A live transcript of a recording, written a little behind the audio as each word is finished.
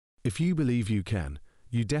If you believe you can,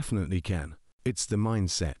 you definitely can. It's the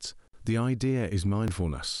mindset. The idea is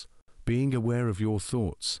mindfulness. Being aware of your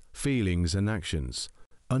thoughts, feelings and actions.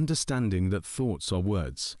 Understanding that thoughts are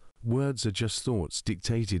words. Words are just thoughts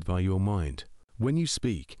dictated by your mind. When you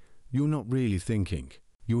speak, you're not really thinking.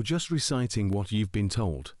 You're just reciting what you've been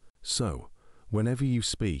told. So, whenever you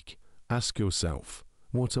speak, ask yourself,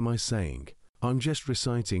 what am I saying? I'm just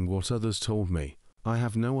reciting what others told me. I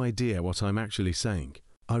have no idea what I'm actually saying.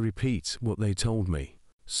 I repeat what they told me.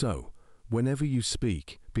 So, whenever you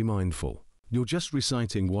speak, be mindful. You're just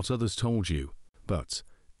reciting what others told you. But,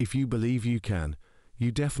 if you believe you can, you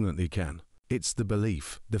definitely can. It's the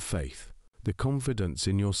belief, the faith, the confidence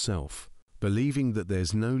in yourself. Believing that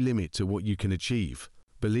there's no limit to what you can achieve.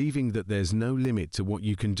 Believing that there's no limit to what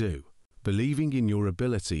you can do. Believing in your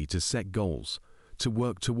ability to set goals, to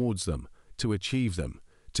work towards them, to achieve them,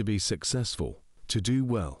 to be successful, to do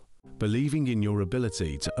well. Believing in your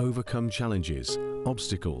ability to overcome challenges,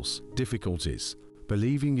 obstacles, difficulties.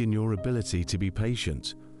 Believing in your ability to be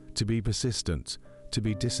patient, to be persistent, to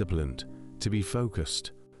be disciplined, to be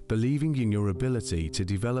focused. Believing in your ability to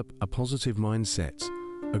develop a positive mindset,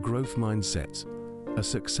 a growth mindset, a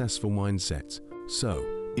successful mindset. So,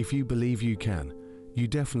 if you believe you can, you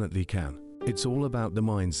definitely can. It's all about the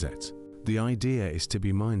mindset. The idea is to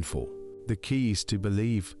be mindful. The key is to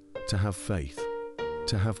believe, to have faith,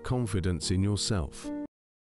 to have confidence in yourself.